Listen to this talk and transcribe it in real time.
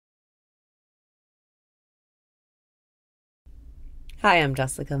Hi, I'm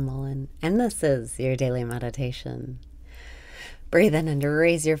Jessica Mullen, and this is your daily meditation. Breathe in and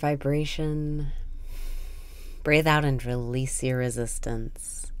raise your vibration. Breathe out and release your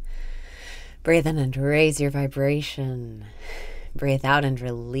resistance. Breathe in and raise your vibration. Breathe out and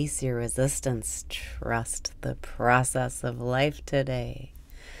release your resistance. Trust the process of life today.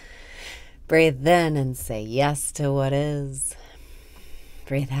 Breathe in and say yes to what is.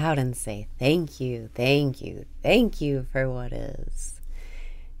 Breathe out and say thank you, thank you, thank you for what is.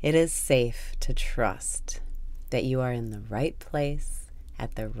 It is safe to trust that you are in the right place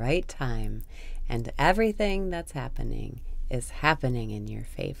at the right time, and everything that's happening is happening in your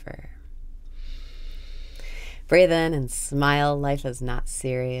favor. Breathe in and smile. Life is not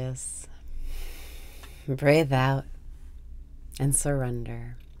serious. Breathe out and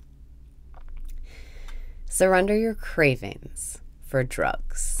surrender. Surrender your cravings for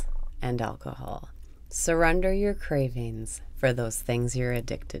drugs and alcohol. Surrender your cravings for those things you're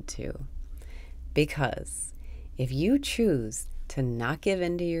addicted to. Because if you choose to not give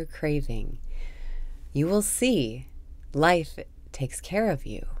in to your craving, you will see life takes care of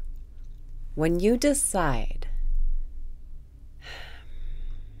you. When you decide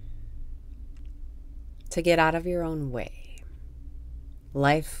to get out of your own way,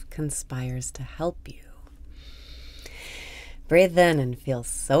 life conspires to help you. Breathe in and feel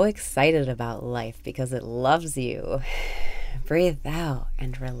so excited about life because it loves you. Breathe out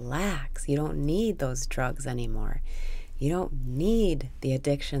and relax. You don't need those drugs anymore. You don't need the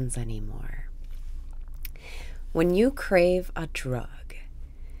addictions anymore. When you crave a drug,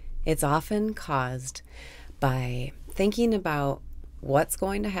 it's often caused by thinking about what's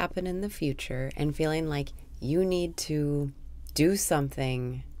going to happen in the future and feeling like you need to do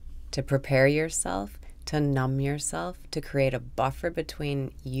something to prepare yourself, to numb yourself, to create a buffer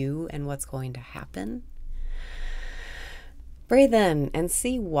between you and what's going to happen. Breathe in and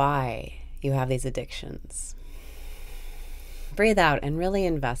see why you have these addictions. Breathe out and really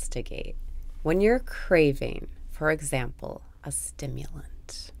investigate. When you're craving, for example, a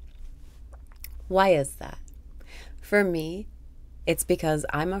stimulant, why is that? For me, it's because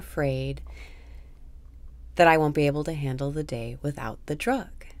I'm afraid that I won't be able to handle the day without the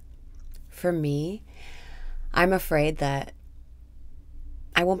drug. For me, I'm afraid that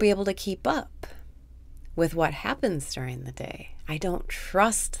I won't be able to keep up with what happens during the day. I don't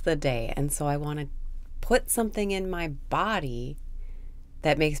trust the day, and so I want to put something in my body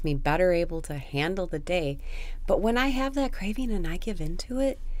that makes me better able to handle the day. But when I have that craving and I give into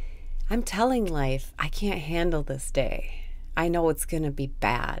it, I'm telling life, I can't handle this day. I know it's going to be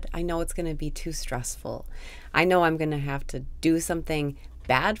bad. I know it's going to be too stressful. I know I'm going to have to do something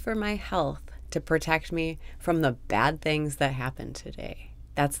bad for my health to protect me from the bad things that happen today.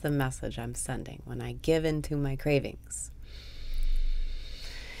 That's the message I'm sending when I give into my cravings.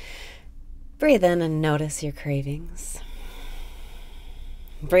 Breathe in and notice your cravings.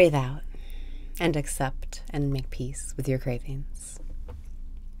 Breathe out and accept and make peace with your cravings.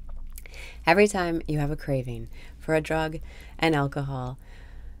 Every time you have a craving for a drug and alcohol,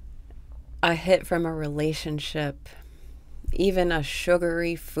 a hit from a relationship, even a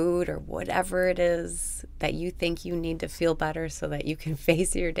sugary food or whatever it is that you think you need to feel better so that you can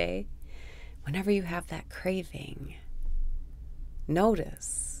face your day, whenever you have that craving,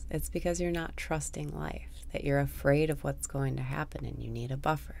 notice it's because you're not trusting life, that you're afraid of what's going to happen and you need a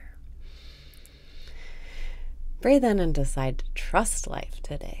buffer. Breathe in and decide to trust life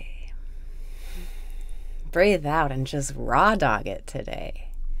today. Breathe out and just raw dog it today.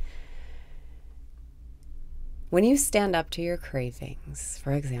 When you stand up to your cravings,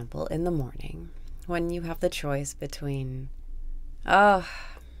 for example, in the morning, when you have the choice between, oh,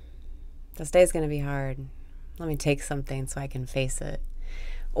 this day's going to be hard, let me take something so I can face it,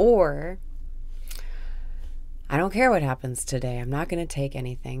 or I don't care what happens today, I'm not going to take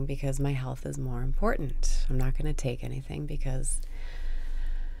anything because my health is more important. I'm not going to take anything because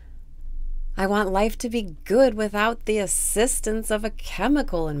I want life to be good without the assistance of a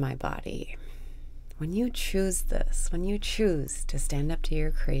chemical in my body. When you choose this, when you choose to stand up to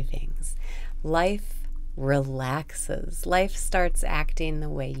your cravings, life relaxes. Life starts acting the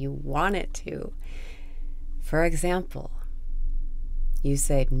way you want it to. For example, you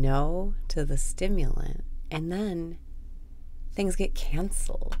say no to the stimulant and then things get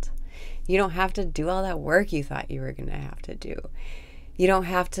canceled. You don't have to do all that work you thought you were going to have to do. You don't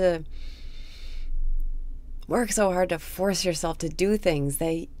have to work so hard to force yourself to do things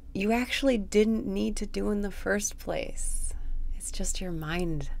that you actually didn't need to do in the first place. It's just your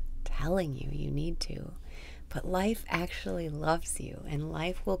mind telling you you need to. But life actually loves you, and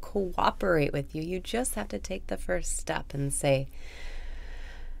life will cooperate with you. You just have to take the first step and say,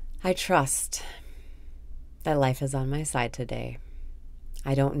 I trust that life is on my side today.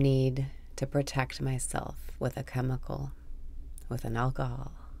 I don't need to protect myself with a chemical, with an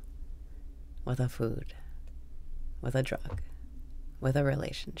alcohol, with a food, with a drug, with a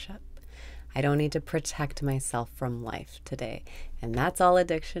relationship. I don't need to protect myself from life today. And that's all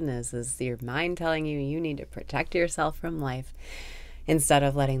addiction is your mind telling you you need to protect yourself from life instead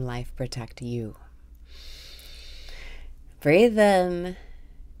of letting life protect you. Breathe in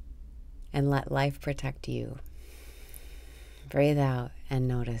and let life protect you. Breathe out and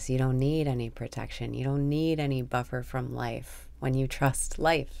notice you don't need any protection. You don't need any buffer from life when you trust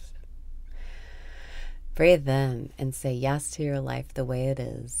life. Breathe in and say yes to your life the way it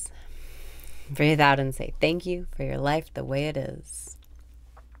is. Breathe out and say thank you for your life the way it is.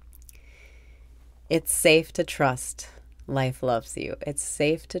 It's safe to trust life loves you. It's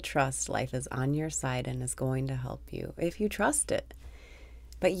safe to trust life is on your side and is going to help you if you trust it.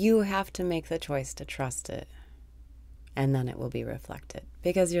 But you have to make the choice to trust it, and then it will be reflected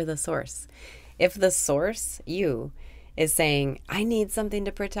because you're the source. If the source, you, is saying, I need something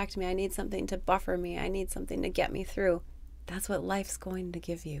to protect me, I need something to buffer me, I need something to get me through, that's what life's going to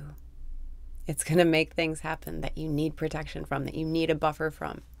give you. It's going to make things happen that you need protection from, that you need a buffer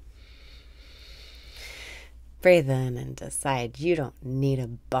from. Breathe in and decide you don't need a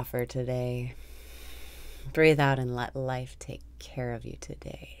buffer today. Breathe out and let life take care of you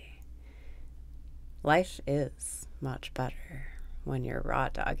today. Life is much better when you're raw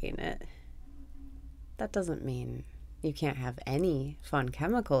dogging it. That doesn't mean you can't have any fun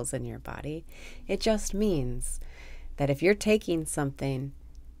chemicals in your body. It just means that if you're taking something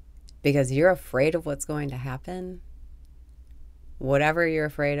because you're afraid of what's going to happen, whatever you're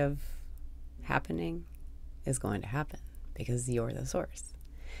afraid of happening is going to happen because you're the source.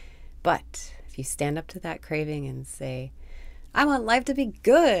 But if you stand up to that craving and say, I want life to be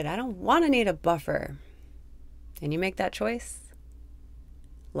good, I don't want to need a buffer, and you make that choice,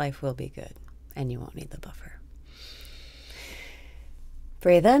 life will be good and you won't need the buffer.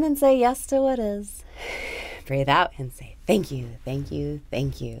 Breathe in and say yes to what is. Breathe out and say thank you, thank you,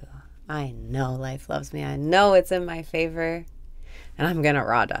 thank you. I know life loves me. I know it's in my favor, and I'm going to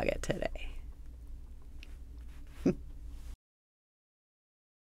raw dog it today.